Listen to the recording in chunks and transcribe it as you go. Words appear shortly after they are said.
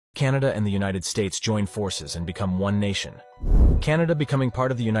Canada and the United States join forces and become one nation? Canada becoming part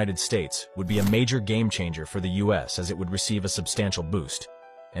of the United States would be a major game changer for the US, as it would receive a substantial boost.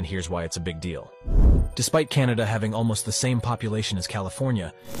 And here's why it's a big deal. Despite Canada having almost the same population as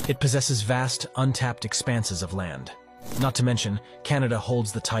California, it possesses vast, untapped expanses of land. Not to mention, Canada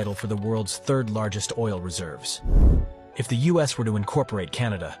holds the title for the world's third-largest oil reserves. If the US were to incorporate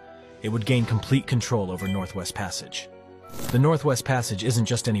Canada, it would gain complete control over Northwest Passage. The Northwest Passage isn't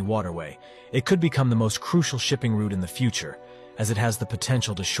just any waterway. It could become the most crucial shipping route in the future, as it has the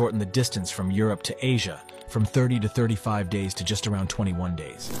potential to shorten the distance from Europe to Asia from 30 to 35 days to just around 21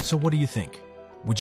 days. So what do you think?